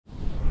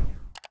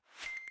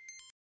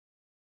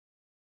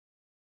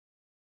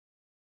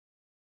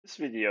This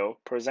video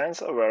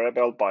presents a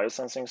wearable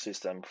biosensing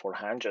system for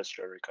hand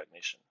gesture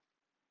recognition.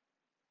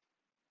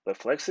 The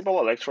flexible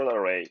electrode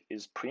array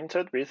is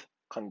printed with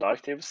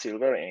conductive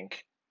silver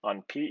ink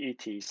on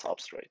PET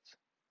substrate.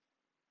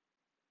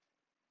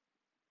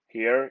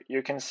 Here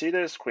you can see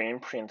the screen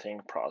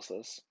printing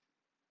process.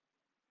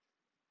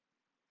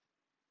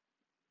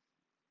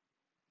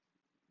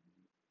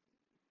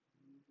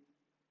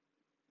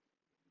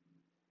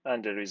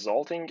 And the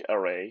resulting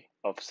array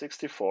of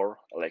 64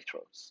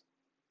 electrodes.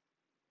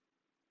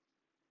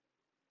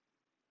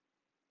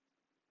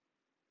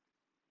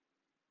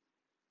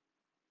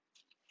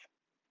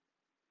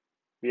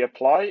 We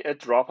apply a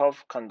drop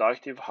of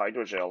conductive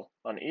hydrogel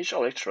on each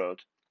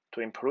electrode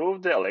to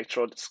improve the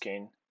electrode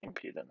skin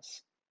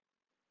impedance.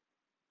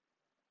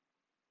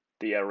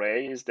 The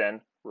array is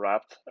then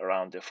wrapped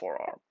around the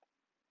forearm.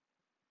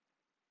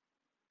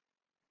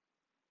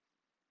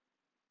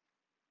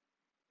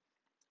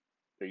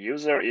 The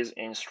user is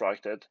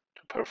instructed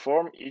to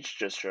perform each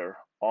gesture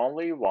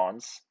only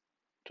once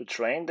to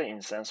train the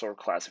in-sensor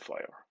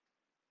classifier.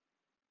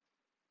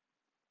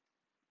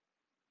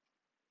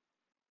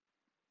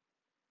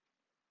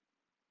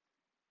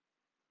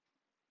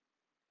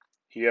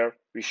 Here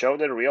we show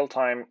the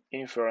real-time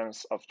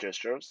inference of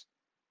gestures,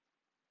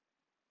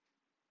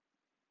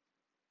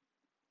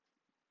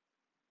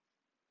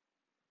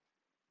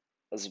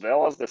 as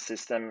well as the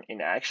system in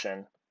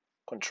action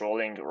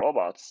controlling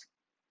robots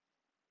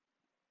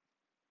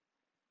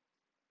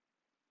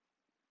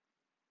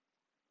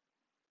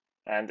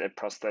and a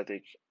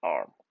prosthetic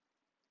arm.